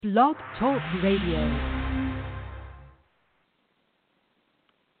Blog Talk Radio.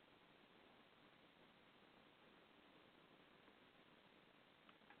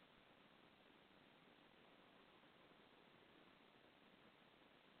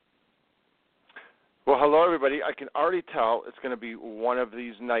 Well, hello, everybody. I can already tell it's going to be one of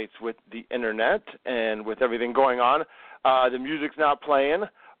these nights with the internet and with everything going on. The music's not playing,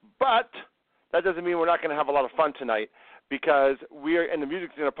 but that doesn't mean we're not going to have a lot of fun tonight because and the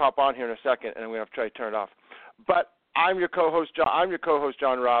music's going to pop on here in a second, and I'm going to have to try to turn it off. But I'm your co-host,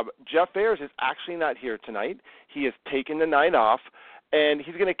 John Robb. Jeff Ayers is actually not here tonight. He has taken the night off, and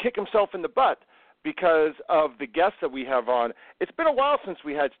he's going to kick himself in the butt because of the guests that we have on. It's been a while since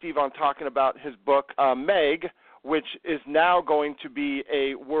we had Steve on talking about his book, Meg, which is now going to be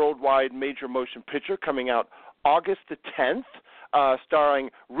a worldwide major motion picture coming out August the 10th, starring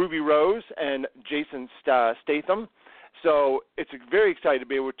Ruby Rose and Jason Statham. So it's very exciting to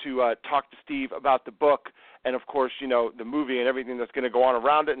be able to talk to Steve about the book and, of course, you know, the movie and everything that's going to go on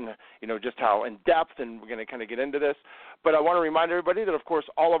around it and, you know, just how in depth, and we're going to kind of get into this. But I want to remind everybody that, of course,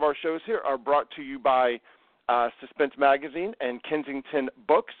 all of our shows here are brought to you by Suspense Magazine and Kensington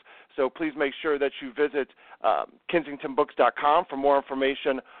Books. So please make sure that you visit kensingtonbooks.com for more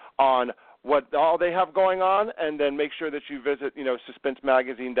information on what all they have going on, and then make sure that you visit, you know,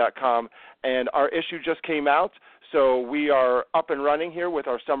 suspensemagazine.com. And our issue just came out, so we are up and running here with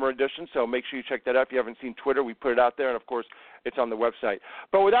our summer edition, so make sure you check that out. If you haven't seen Twitter, we put it out there, and, of course, it's on the website.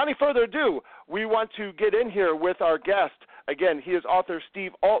 But without any further ado, we want to get in here with our guest. Again, he is author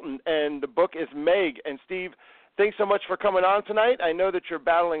Steve Alten, and the book is Meg. And, Steve, thanks so much for coming on tonight. I know that you're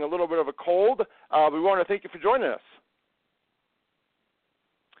battling a little bit of a cold. We want to thank you for joining us.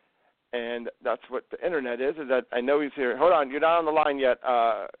 And that's what the internet is that I know he's here. Hold on, you're not on the line yet.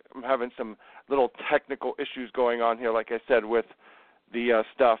 I'm having some little technical issues going on here, like I said, with the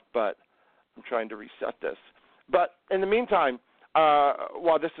stuff, but I'm trying to reset this. But in the meantime,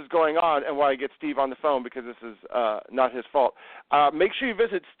 while this is going on and while I get Steve on the phone, because this is not his fault, make sure you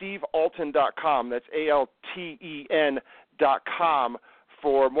visit stevealten.com. That's ALTEN.com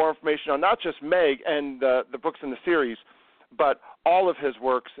for more information on not just Meg and the books in the series, but all of his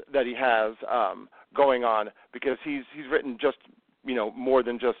works that he has going on, because he's written just, you know, more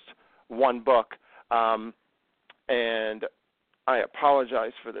than just one book. And I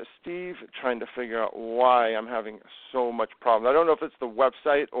apologize for this, Steve, trying to figure out why I'm having so much problem. I don't know if it's the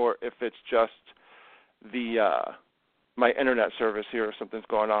website or if it's just the my internet service here or something's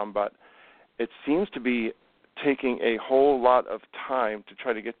going on, but it seems to be taking a whole lot of time to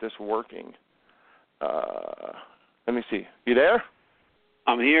try to get this working. Let me see. You there?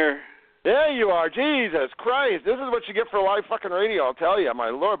 I'm here. There you are. Jesus Christ. This is what you get for live fucking radio, I'll tell you, my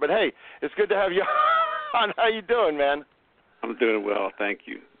Lord. But, hey, it's good to have you on. How you doing, man? I'm doing well, thank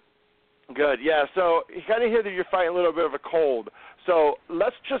you. Good, yeah. So you kind of hear that you're fighting a little bit of a cold. So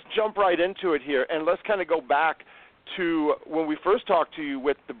let's just jump right into it here, and let's kind of go back to when we first talked to you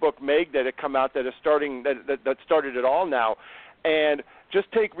with the book Meg that had come out that started it all now, and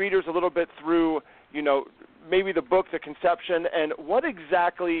just take readers a little bit through, you know, maybe the book, the conception, and what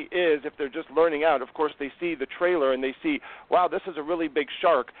exactly is, if they're just learning out, of course they see the trailer and they see, wow, this is a really big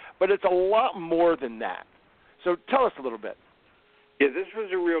shark, but it's a lot more than that. So tell us a little bit. Yeah, this was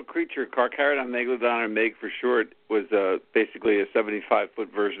a real creature. Carcharodon megalodon, or Meg for short, was basically a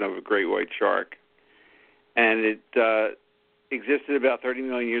 75-foot version of a great white shark. And it existed about 30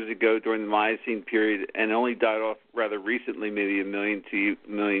 million years ago during the Miocene period and only died off rather recently, maybe a million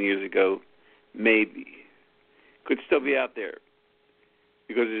years ago, maybe. Could still be out there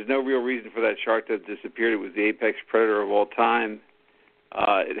because there's no real reason for that shark to have disappeared. It was the apex predator of all time.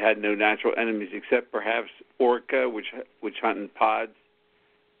 It had no natural enemies except perhaps orca, which hunt in pods.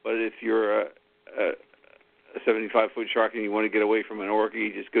 But if you're a 75-foot shark and you want to get away from an orca,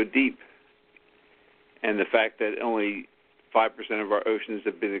 you just go deep. And the fact that only 5% of our oceans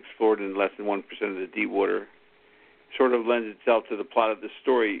have been explored and less than 1% of the deep water sort of lends itself to the plot of the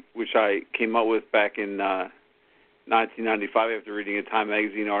story, which I came up with back in 1995 after reading a Time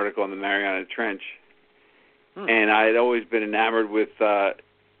magazine article on the Mariana Trench. And I had always been enamored with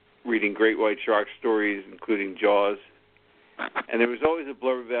reading great white shark stories, including Jaws. And there was always a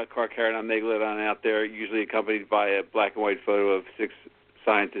blurb about Carcharodon megalodon out there, usually accompanied by a black and white photo of 6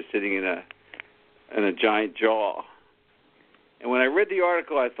 scientists sitting in a giant jaw. And when I read the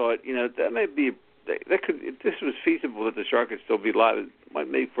article, I thought, you know, that might be if this was feasible that the shark could still be alive, it might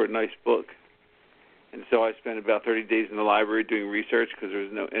make for a nice book. And so I spent about 30 days in the library doing research because there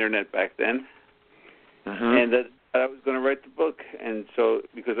was no internet back then. And that I was going to write the book. And so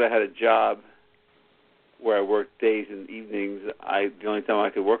because I had a job where I worked days and evenings. The only time I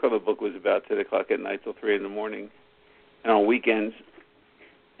could work on the book was about 10 o'clock at night till 3 in the morning, and on weekends.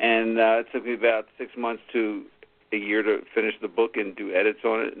 And it took me about 6 months to a year to finish the book and do edits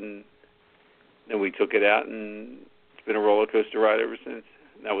on it, and then we took it out, and it's been a roller coaster ride ever since.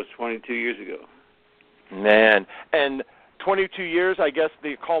 And that was 22 years ago. Man, and 22 years, I guess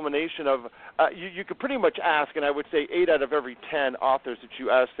the culmination of, you could pretty much ask, and I would say 8 out of every 10 authors that you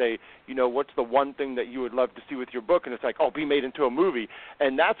ask say, what's the one thing that you would love to see with your book? And it's like, be made into a movie.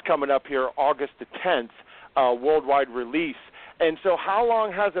 And that's coming up here August the 10th, worldwide release. And so how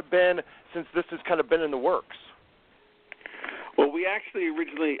long has it been since this has kind of been in the works? Well, we actually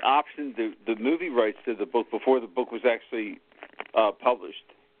originally optioned the movie rights to the book before the book was actually published.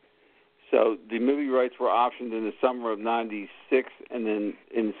 So the movie rights were optioned in the summer of '96, and then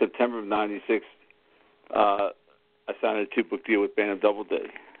in September of '96, I signed a 2-book deal with Band of Doubleday.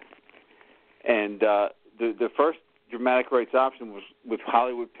 And the first dramatic rights option was with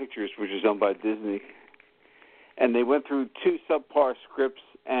Hollywood Pictures, which is owned by Disney. And they went through 2 subpar scripts,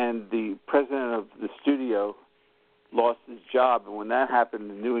 and the president of the studio lost his job. And when that happened,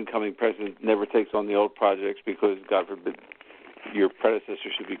 the new incoming president never takes on the old projects because, God forbid, your predecessor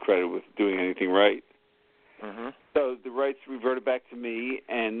should be credited with doing anything right. Mm-hmm. So the rights reverted back to me,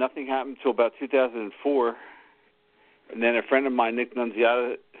 and nothing happened until about 2004. And then a friend of mine, Nick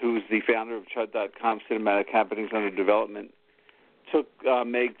Nunziata, who's the founder of Chud.com, Cinematic Happenings Under Development, took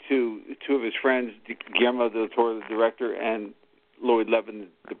Meg to 2 of his friends, Guillermo del Toro, the director, and Lloyd Levin,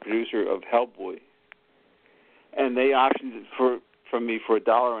 the producer of Hellboy. And they optioned it from me for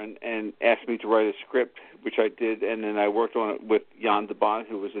 $1 and asked me to write a script, which I did, and then I worked on it with Jan de Bont,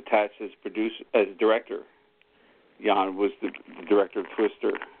 who was attached as director. Jan was the director of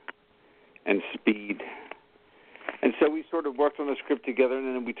Twister and Speed. And so we sort of worked on the script together,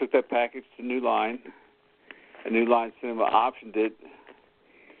 and then we took that package to New Line. And New Line Cinema optioned it,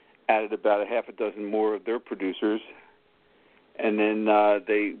 added about a half a dozen more of their producers, and then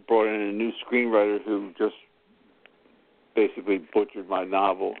they brought in a new screenwriter who just basically butchered my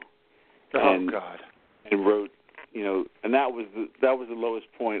novel. God. And wrote, and that was the lowest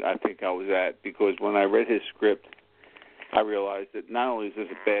point I think I was at, because when I read his script, I realized that not only is this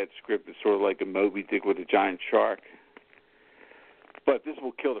a bad script, it's sort of like a Moby Dick with a giant shark, but this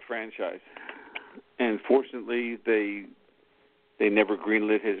will kill the franchise. And fortunately, they never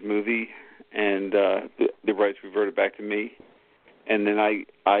greenlit his movie, and the rights reverted back to me. And then I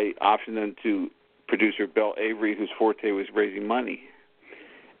optioned them to producer Belle Avery, whose forte was raising money.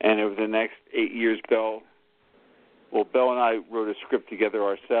 And over the next 8 years, Belle and I wrote a script together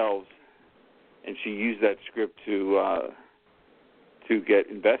ourselves, and she used that script to get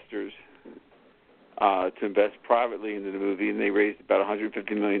investors to invest privately into the movie, and they raised about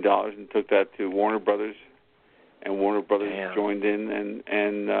 $150 million and took that to Warner Brothers, and Warner Brothers joined in,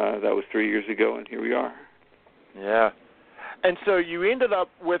 and that was 3 years ago, and here we are. Yeah. And so you ended up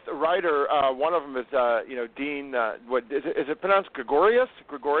with a writer. One of them is, Dean. What is it pronounced? Gregorius?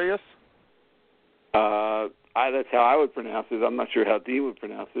 That's how I would pronounce it. I'm not sure how Dean would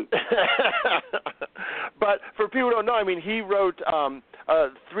pronounce it. But for people who don't know, I mean, he wrote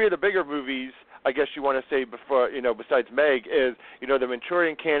 3 of the bigger movies, I guess you want to say, before, besides Meg, is, The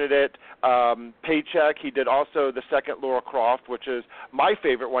Manchurian Candidate, Paycheck. He did also the second Lara Croft, which is my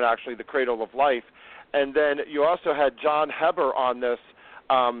favorite one, actually, The Cradle of Life. And then you also had John Heber on this,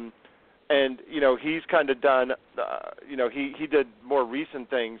 and, he's kind of done, he did more recent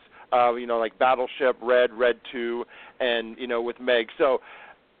things, like Battleship, Red 2, and, with Meg. So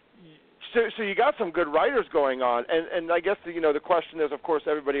you got some good writers going on, and I guess, the question is, of course,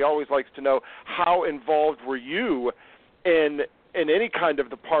 everybody always likes to know, how involved were you in any kind of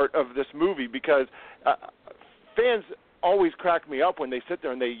the part of this movie? Because fans always crack me up when they sit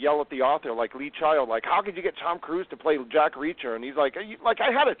there and they yell at the author, like Lee Child, like, how could you get Tom Cruise to play Jack Reacher? And he's like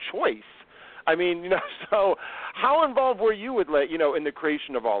I had a choice. I mean, so how involved were you with, in the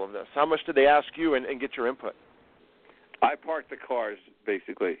creation of all of this? How much did they ask you and get your input? I parked the cars,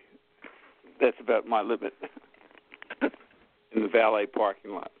 basically. That's about my limit in the valet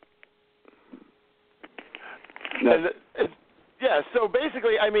parking lot. So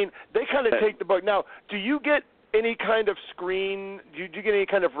basically, I mean, they kind of take the book. Now, do you get any kind of do you get any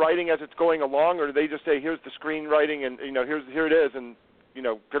kind of writing as it's going along, or do they just say, here's the screenwriting and, here it is, and,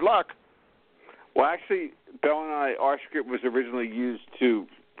 good luck? Well, actually, Belle and I, our script was originally used to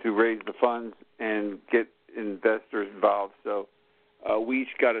raise the funds and get investors involved, so we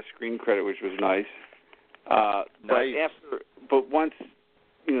each got a screen credit, which was nice. Nice. But once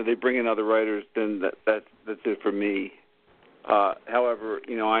they bring in other writers, then that's it for me. However,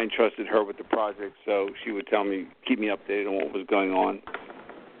 I entrusted her with the project, so she would tell me, keep me updated on what was going on.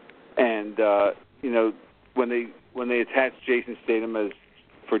 And when they attached Jason Statham as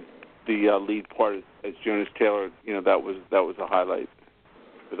for the lead part as Jonas Taylor, that was a highlight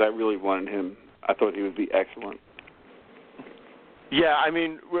because I really wanted him. I thought he would be excellent. Yeah, I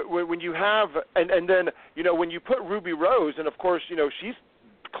mean, when you have, and then, when you put Ruby Rose, and of course, she's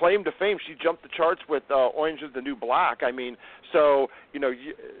claim to fame, she jumped the charts with Orange is the New Black. I mean, so,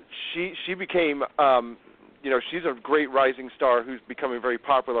 she became, she's a great rising star who's becoming very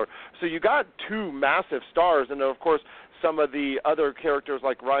popular. So you got two massive stars, and then, of course, some of the other characters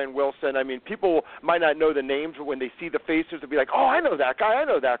like Ryan Wilson. I mean, people might not know the names, but when they see the faces, they'll be like, oh, I know that guy, I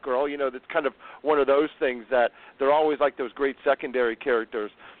know that girl. That's kind of one of those things that they're always like those great secondary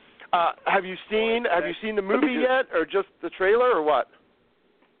characters. Have you seen the movie yet, or just the trailer, or what?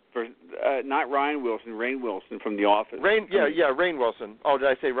 For not Ryan Wilson, Rainn Wilson from The Office. Rainn Wilson. Oh, did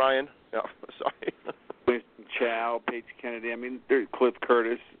I say Ryan? No, sorry. Winston Chow, Paige Kennedy. I mean, there's Cliff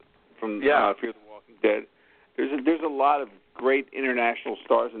Curtis from Fear the Walking Dead. There's a lot of great international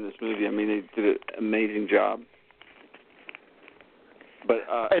stars in this movie. I mean, they did an amazing job. But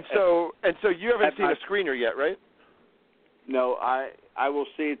and so you haven't seen a screener yet, right? No, I will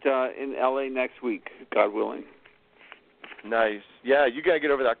see it in LA next week, God willing. Nice. Yeah, you got to get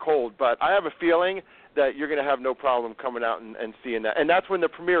over that cold, but I have a feeling that you're going to have no problem coming out and seeing that. And that's when the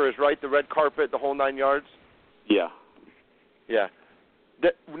premiere is, right? The red carpet, the whole 9 yards? Yeah. Yeah.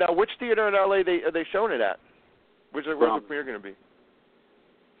 Now, which theater in LA are they showing it at? Where's the premiere going to be?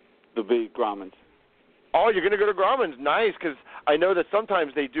 The big Grauman's. Oh, you're going to go to Grauman's. Nice, because I know that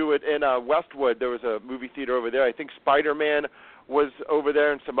sometimes they do it in Westwood. There was a movie theater over there. I think Spider-Man was over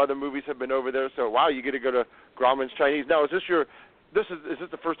there, and some other movies have been over there. So, wow, you get to go to Grauman's Chinese. Now, is this the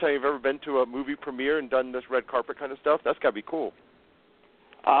first time you've ever been to a movie premiere and done this red carpet kind of stuff? That's got to be cool.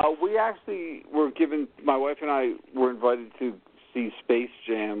 We actually were my wife and I were invited to see Space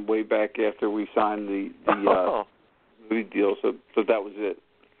Jam way back after we signed the movie deal, so that was it.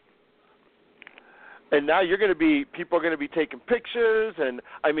 And now people are going to be taking pictures, and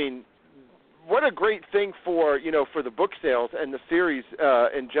I mean, what a great thing for the book sales and the series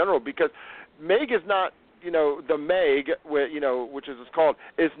in general, because Meg is not, the Meg, which is called,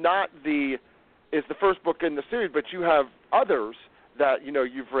 is the first book in the series, but you have others that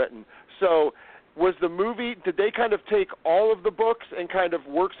you've written. So was the movie, did they kind of take all of the books and kind of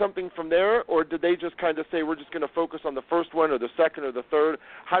work something from there, or did they just kind of say we're just going to focus on the first one or the second or the third?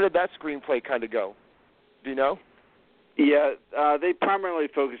 How did that screenplay kind of go? Do you know? Yeah, they primarily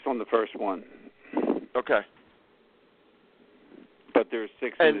focused on the first one. Okay. But there's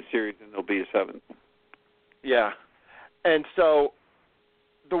 6 in the series, and there'll be a 7th. Yeah. And so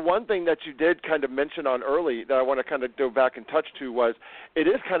the one thing that you did kind of mention on early that I want to kind of go back and touch to was it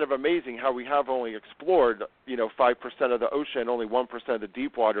is kind of amazing how we have only explored, 5% of the ocean, only 1% of the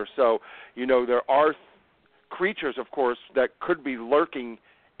deep water. So, there are creatures, of course, that could be lurking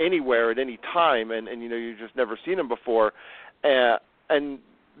anywhere at any time, and you've just never seen them before. And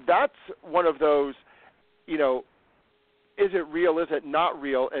that's one of those, is it real, is it not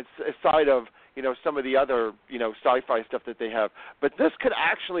real, aside of, some of the other, sci-fi stuff that they have. But this could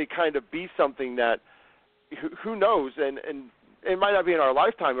actually kind of be something that, who knows, and it might not be in our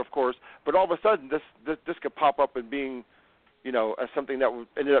lifetime, of course, but all of a sudden this could pop up and being, as something that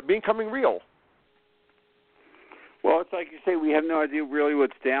ended up becoming real. Well, it's like you say, we have no idea really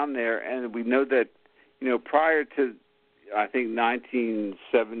what's down there, and we know that, prior to, I think,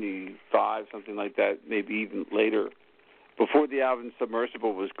 1975, something like that, maybe even later, before the Alvin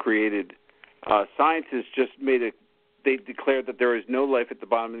submersible was created, scientists just they declared that there is no life at the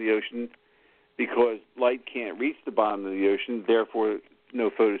bottom of the ocean because light can't reach the bottom of the ocean, therefore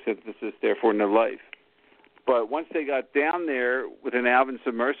no photosynthesis, therefore no life. But once they got down there with an Alvin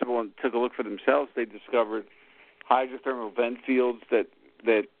submersible and took a look for themselves, they discovered hydrothermal vent fields that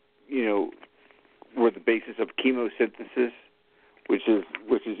were the basis of chemosynthesis, which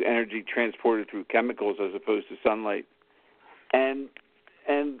is energy transported through chemicals as opposed to sunlight, and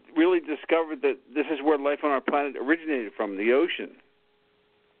really discovered that this is where life on our planet originated from, the ocean.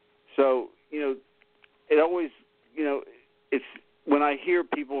 So it always it's when I hear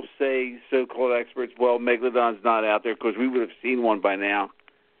people say, so-called experts, well, Megalodon's not out there because we would have seen one by now.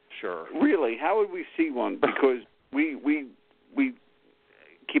 Sure. Really, how would we see one? Because we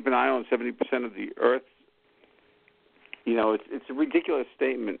keep an eye on 70% of the Earth. It's a ridiculous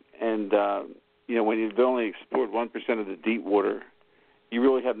statement. And, when you've only explored 1% of the deep water, you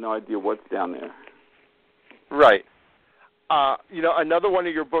really have no idea what's down there. Right. Another one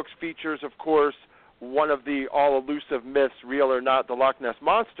of your books features, of course, one of the all-elusive myths, real or not, the Loch Ness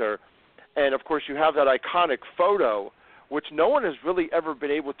Monster. And, of course, you have that iconic photo, which no one has really ever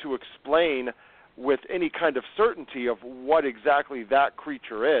been able to explain with any kind of certainty of what exactly that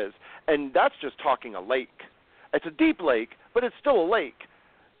creature is. And that's just talking a lake. It's a deep lake, but it's still a lake.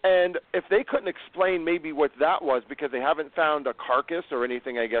 And if they couldn't explain maybe what that was because they haven't found a carcass or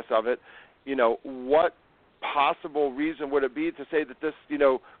anything, I guess, of it, what possible reason would it be to say that this,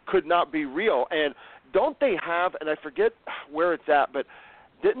 could not be real? And don't they have, and I forget where it's at, but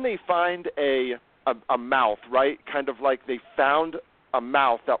didn't they find a mouth, right? Kind of like they found a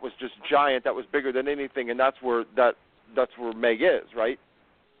mouth that was just giant, that was bigger than anything, and that's where Meg is, right?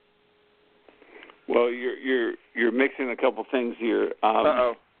 Well, you're mixing a couple things here.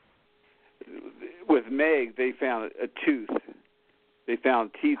 Uh-oh. With Meg, they found a tooth. They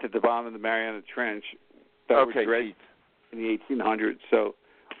found teeth at the bottom of the Mariana Trench that were dredged in the 1800s. So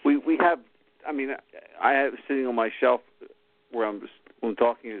we have, I have sitting on my shelf where I'm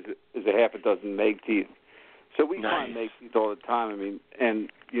talking is a half a dozen Meg teeth. So we find Meg teeth all the time.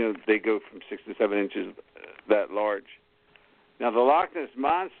 They go from 6 to 7 inches that large. Now, the Loch Ness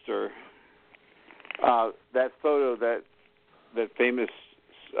Monster, that photo, that famous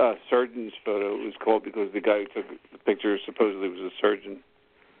surgeon's photo, was called because the guy who took the picture supposedly was a surgeon.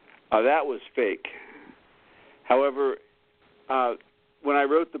 That was fake. However, when I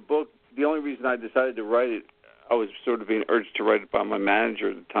wrote the book, the only reason I decided to write it, I was sort of being urged to write it by my manager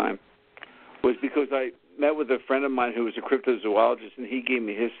at the time, was because I met with a friend of mine who was a cryptozoologist, and he gave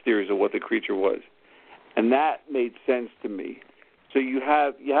me his theories of what the creature was. And that made sense to me. So you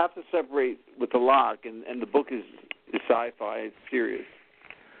have to separate with the Loch, and the book is sci-fi, it's serious.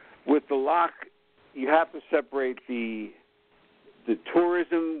 With the Loch, you have to separate the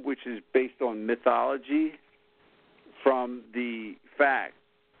tourism, which is based on mythology, from the fact,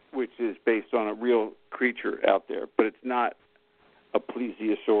 which is based on a real creature out there. But it's not a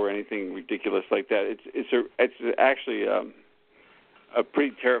plesiosaur or anything ridiculous like that. It's actually a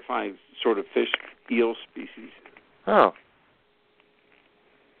pretty terrifying sort of fish eel species. Oh.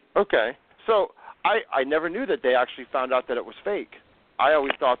 Okay. So I never knew that they actually found out that it was fake. I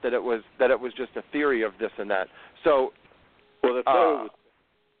always thought that it was just a theory of this and that. So, well, the photo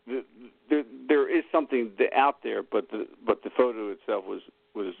there is something out there, but the photo itself was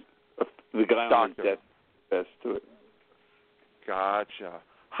the guy on his death to it. Gotcha.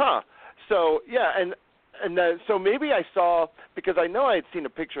 Huh. So yeah, and so maybe I saw, because I know I had seen a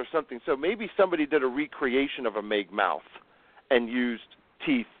picture of something. So maybe somebody did a recreation of a Meg mouth and used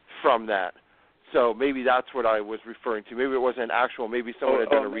teeth from that. So maybe that's what I was referring to. Maybe it wasn't actual. Maybe someone had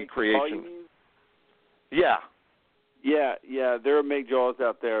done a recreation. Yeah. Yeah. There are Meg jaws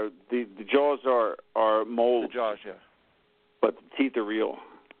out there. The jaws are mold. The jaws, yeah. But the teeth are real.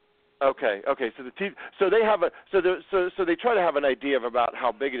 Okay. So the teeth. So they have so they try to have an idea of about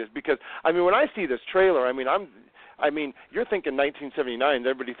how big it is, because when I see this trailer, you're thinking 1979.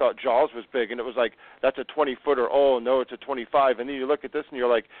 Everybody thought Jaws was big, and it was like, that's a 20-footer. Oh no, it's a 25. And then you look at this, and you're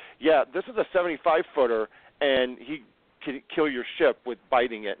like, yeah, this is a 75-footer, and he can kill your ship with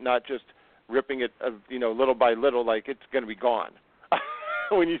biting it, not just ripping it, little by little, like it's going to be gone.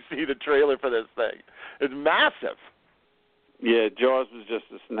 When you see the trailer for this thing, it's massive. Yeah, Jaws was just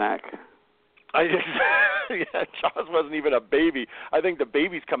a snack. Jaws wasn't even a baby. I think the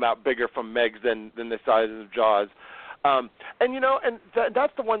babies come out bigger from Megs than the sizes of Jaws.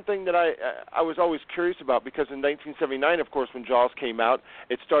 That's the one thing that I was always curious about, because in 1979, of course, when Jaws came out,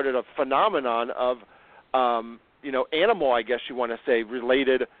 it started a phenomenon of, animal, I guess you want to say,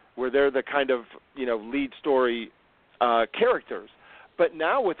 related, where they're the kind of, lead story characters. But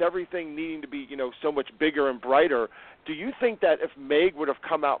now with everything needing to be, so much bigger and brighter, do you think that if Meg would have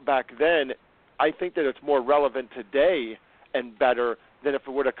come out back then, I think that it's more relevant today and better than if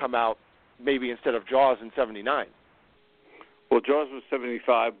it would have come out maybe instead of Jaws in 79? Well, Jaws was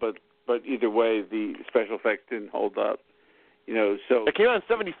 75, but either way, the special effects didn't hold up. So it came out in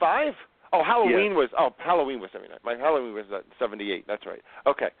 75? Oh, Halloween was 79. My Halloween was 78. That's right.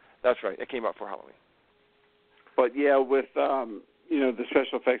 Okay, that's right. It came out for Halloween. But yeah, with the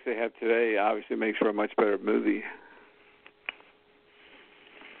special effects they have today, obviously makes for a much better movie.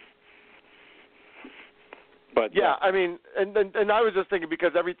 But yeah, and I was just thinking,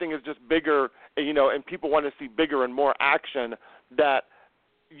 because everything is just bigger, and people want to see bigger and more action, that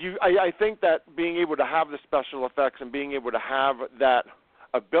I think that being able to have the special effects and being able to have that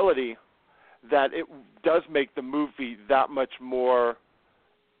ability, that it does make the movie that much more.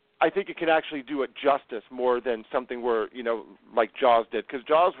 I think it can actually do it justice more than something where, like Jaws did, because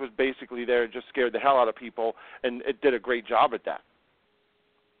Jaws was basically there and just scared the hell out of people, and it did a great job at that.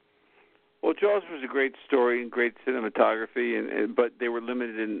 Well, Jaws was a great story and great cinematography, but they were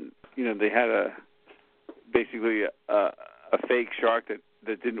limited in, they had basically a fake shark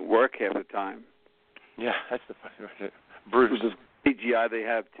that didn't work half the time. Yeah, that's the funny part. Bruce. With the CGI they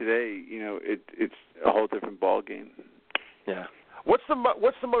have today, it's a whole different ball game. Yeah. What's the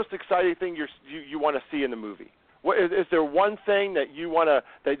most exciting thing you want to see in the movie? Is there one thing that you want to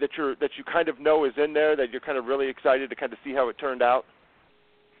that you kind of know is in there that you're kind of really excited to kind of see how it turned out?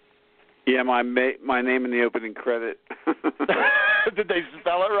 Yeah, my name in the opening credit. Did they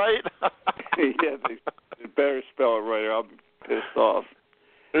spell it right? Yeah, they better spell it right, or I'll be pissed off.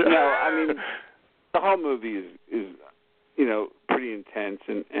 No, I mean, the whole movie is pretty intense,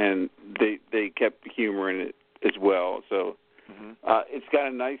 and they kept the humor in it as well. So it's got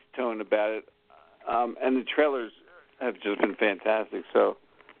a nice tone about it, and the trailers have just been fantastic. So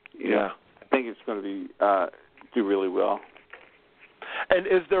I think it's going to be do really well. And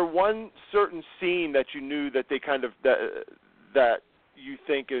is there one certain scene that you knew that they kind of that you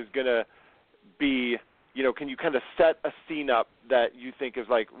think is going to be, can you kind of set a scene up that you think is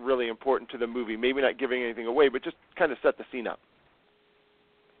like really important to the movie? Maybe not giving anything away, but just kind of set the scene up.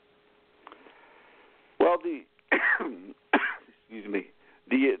 Well, excuse me,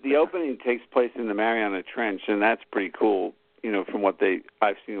 the opening takes place in the Mariana Trench, and that's pretty cool. From what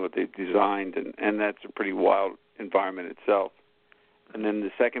I've seen what they've designed, and that's a pretty wild environment itself. And then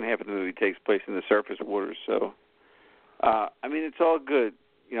the second half of the movie takes place in the surface waters. So, I mean, it's all good.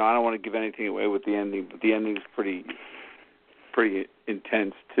 I don't want to give anything away with the ending, but the ending's pretty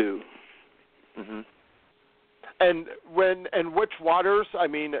intense too. Mm-hmm. And which waters? I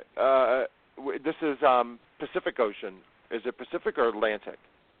mean, this is Pacific Ocean. Is it Pacific or Atlantic?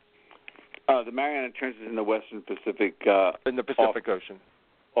 The Mariana Trench is in the Western Pacific. In the Pacific Ocean.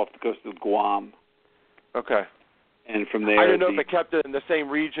 Off the coast of Guam. Okay. And from there, I don't know if it kept it in the same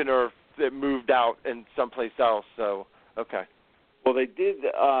region or if it moved out in someplace else. So, okay. Well, they did.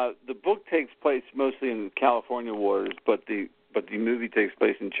 The book takes place mostly in California waters, but the movie takes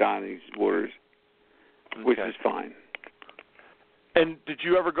place in Chinese waters, which is fine. And did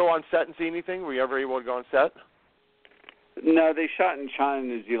you ever go on set and see anything? Were you ever able to go on set? No, they shot in China and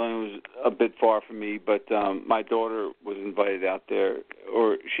New Zealand. It was a bit far from me, but my daughter was invited out there,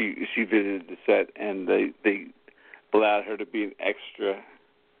 or she visited the set, and they allowed her to be an extra.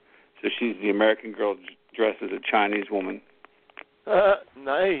 So she's the American girl dressed as a Chinese woman.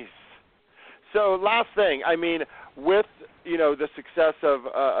 Nice. So last thing, I mean, with the success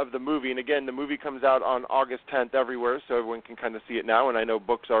of the movie, and again, the movie comes out on August 10th everywhere, so everyone can kind of see it now. And I know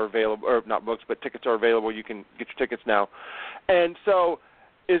books are available, or not books, but tickets are available. You can get your tickets now. And so,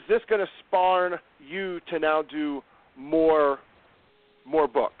 is this going to spawn you to now do more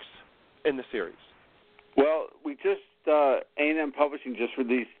books in the series? Well, we just A&M Publishing just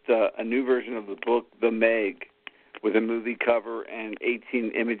released a new version of the book, The Meg, with a movie cover and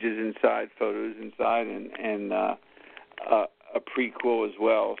 18 images inside, photos inside, and a prequel as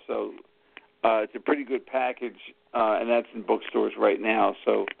well. So it's a pretty good package, and that's in bookstores right now.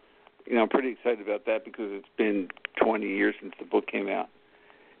 So, I'm pretty excited about that because it's been 20 years since the book came out.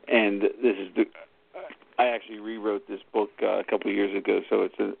 And this is I actually rewrote this book a couple of years ago, so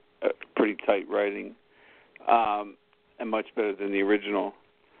it's a pretty tight writing, and much better than the original.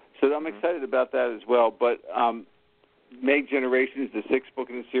 So I'm excited about that as well. But Meg Generations, the sixth book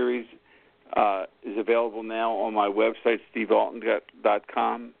in the series, is available now on my website,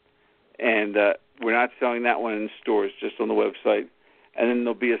 stevealton.com. And we're not selling that one in stores, just on the website. And then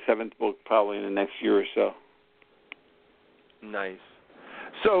there'll be a seventh book probably in the next year or so. Nice.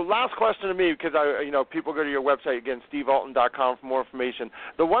 So last question to me, because people go to your website again, stevealton.com for more information.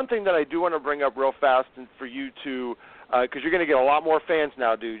 The one thing that I do want to bring up real fast, and for you to, because you're going to get a lot more fans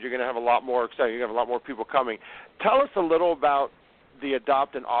now, dude. You're going to have a lot more exciting. You're going to have a lot more people coming. Tell us a little about the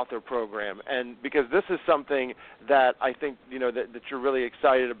Adopt an Author program, and because this is something that I think that you're really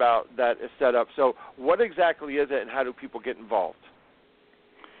excited about that is set up. So what exactly is it, and how do people get involved?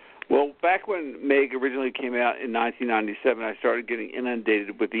 Well, back when Meg originally came out in 1997, I started getting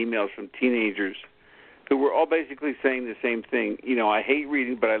inundated with emails from teenagers who were all basically saying the same thing. I hate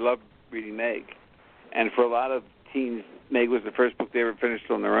reading, but I love reading Meg. And for a lot of teens, Meg was the first book they ever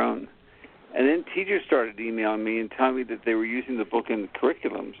finished on their own. And then teachers started emailing me and telling me that they were using the book in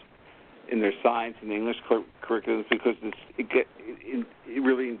curriculums, in their science and English curriculums, because it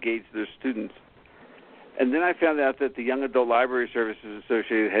really engaged their students. And then I found out that the Young Adult Library Services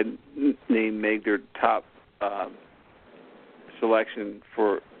Association had named Meg their top selection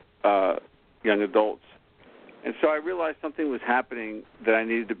for young adults. And so I realized something was happening that I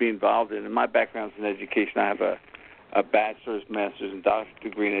needed to be involved in. And my background's in education. I have a a bachelor's, master's, and doctorate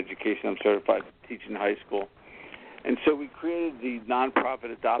degree in education. I'm certified to teach in high school. And so we created the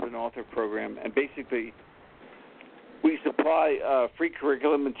nonprofit Adopt an Author program, and basically we supply free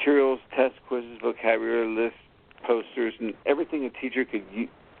curriculum materials, test quizzes, vocabulary lists, posters, and everything a teacher could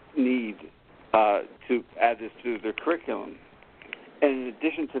need to add this to their curriculum. And in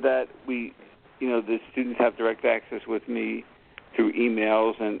addition to that, the students have direct access with me through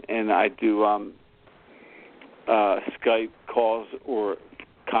emails, and I do Skype calls or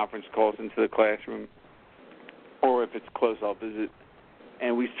conference calls into the classroom, or if it's close, I'll visit.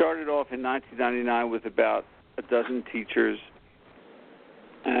 And we started off in 1999 with about a dozen teachers,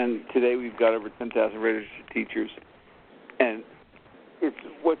 and today we've got over 10,000 registered teachers. And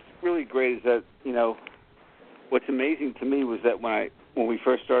what's really great is that, what's amazing to me was that when we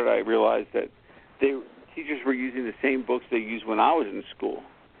first started, I realized that teachers were using the same books they used when I was in school,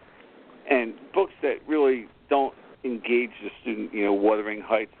 and books that really don't engage the student, Wuthering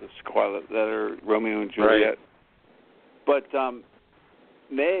Heights, The Scarlet Letter, Romeo and Juliet. Right. But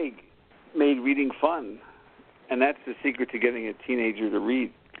Meg made reading fun, and that's the secret to getting a teenager to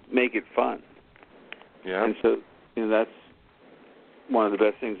read. Make it fun. Yeah. And so, that's one of the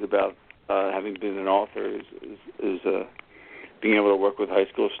best things about having been an author is being able to work with high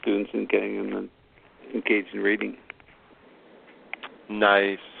school students and getting them engaged in reading.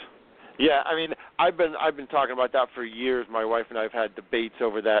 Nice. Yeah, I mean, I've been talking about that for years. My wife and I have had debates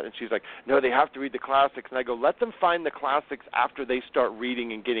over that, and she's like, no, they have to read the classics. And I go, let them find the classics after they start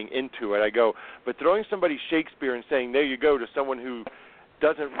reading and getting into it. I go, but throwing somebody Shakespeare and saying, there you go, to someone who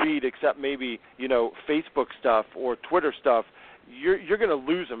doesn't read except maybe, Facebook stuff or Twitter stuff, you're going to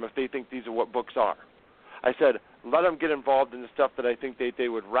lose them if they think these are what books are. I said, let them get involved in the stuff that I think they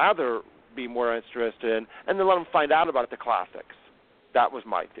would rather be more interested in, and then let them find out about the classics. That was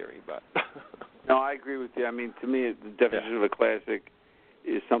my theory, but no, I agree with you. I mean, to me, the definition of a classic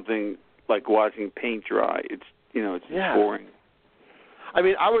is something like watching paint dry. It's it's boring. I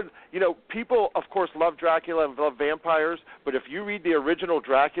mean, people of course love Dracula and love vampires, but if you read the original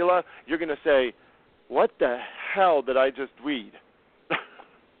Dracula, you're going to say, "What the hell did I just read?"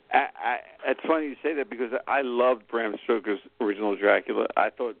 It's funny you say that because I loved Bram Stoker's original Dracula. I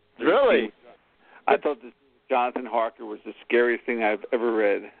thought really, this Jonathan Harker was the scariest thing I've ever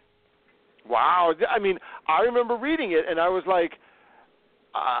read. Wow. I mean, I remember reading it, and I was like,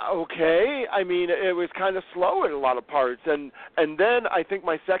 okay. I mean, it was kind of slow in a lot of parts. And then I think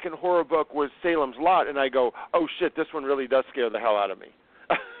my second horror book was Salem's Lot, and I go, oh, shit, this one really does scare the hell out of me.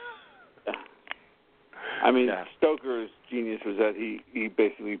 I mean, Stoker's genius was that he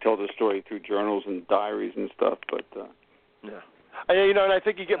basically told the story through journals and diaries and stuff, but... And I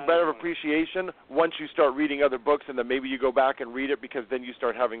think you get better appreciation once you start reading other books, and then maybe you go back and read it because then you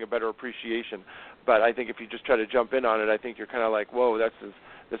start having a better appreciation. But I think if you just try to jump in on it, I think you're kind of like, whoa, this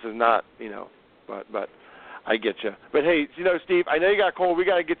is not, but I get you. But hey, Steve, I know you got cold. We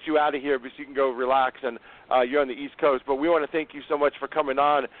got to get you out of here because you can go relax, and you're on the East Coast. But we want to thank you so much for coming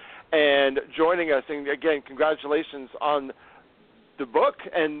on and joining us. And again, congratulations on the book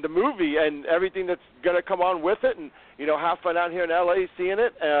and the movie and everything that's going to come on with it, and have fun out here in LA seeing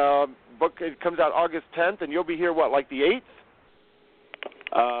it. Book it comes out August 10th, and you'll be here like the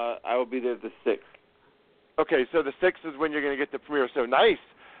 8th? I will be there the 6th. Okay, so the 6th is when you're going to get the premiere. So nice.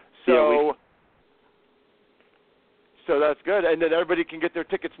 So so that's good, and then everybody can get their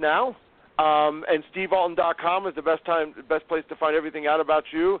tickets now. And SteveAlton.com is the best place to find everything out about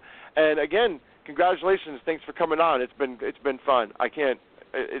you. And again, congratulations! Thanks for coming on. It's been fun.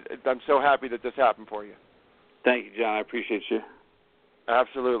 I'm so happy that this happened for you. Thank you, John. I appreciate you.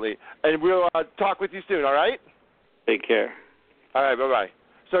 Absolutely. And we'll talk with you soon. All right. Take care. All right. Bye-bye.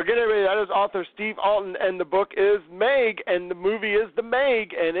 So again, everybody, that is author Steve Alton, and the book is Meg, and the movie is The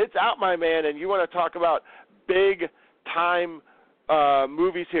Meg, and it's out, my man. And you want to talk about big time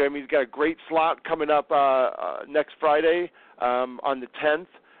movies here? I mean, he's got a great slot coming up next Friday on the 10th.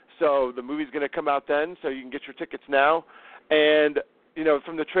 So the movie's going to come out then, so you can get your tickets now. And,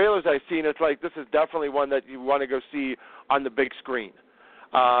 from the trailers I've seen, it's like this is definitely one that you want to go see on the big screen.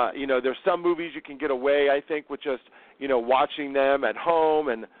 There's some movies you can get away, I think, with just, watching them at home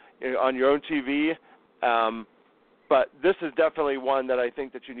and on your own TV. But this is definitely one that I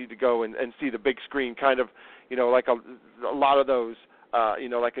think that you need to go and see the big screen, kind of, like a lot of those,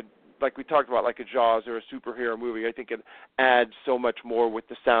 like we talked about, like a Jaws or a superhero movie. I think it adds so much more with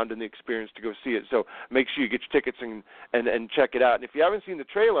the sound and the experience to go see it. So make sure you get your tickets and check it out. And if you haven't seen the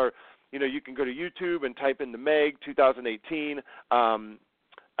trailer, you can go to YouTube and type in The Meg 2018,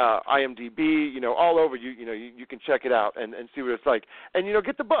 IMDb, all over. You can check it out and see what it's like. And,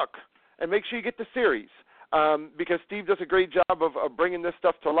 get the book and make sure you get the series. because Steve does a great job of bringing this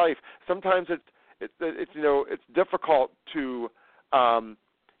stuff to life. Sometimes it's difficult to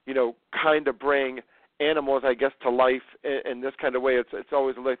kind of bring animals, I guess, to life in this kind of way. It's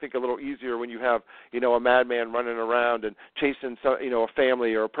always, I think, a little easier when you have, a madman running around and chasing a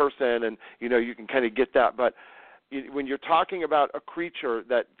family or a person, and you can kind of get that. But when you're talking about a creature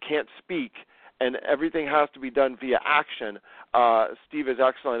that can't speak and everything has to be done via action, Steve is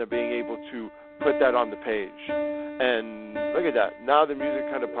excellent at being able to put that on the page. And look at that. Now the music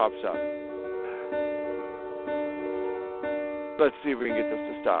kind of pops up. Let's see if we can get this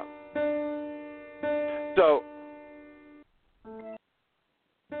to stop. So,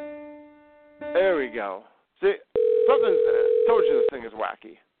 there we go. See, told you this thing is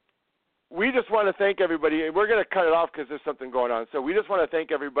wacky. We just want to thank everybody. We're going to cut it off because there's something going on. So we just want to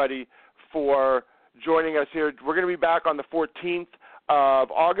thank everybody for joining us here. We're going to be back on the 14th of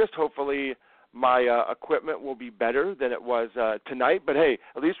August. Hopefully my equipment will be better than it was tonight. But, hey,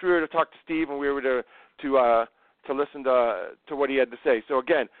 at least we were to talk to Steve and we were to listen to what he had to say. So,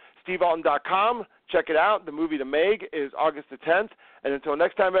 again, SteveAlton.com. Check it out. The movie The Meg is August the 10th. And until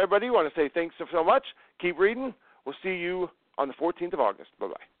next time, everybody, I want to say thanks so much. Keep reading. We'll see you on the 14th of August.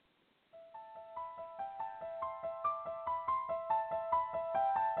 Bye-bye.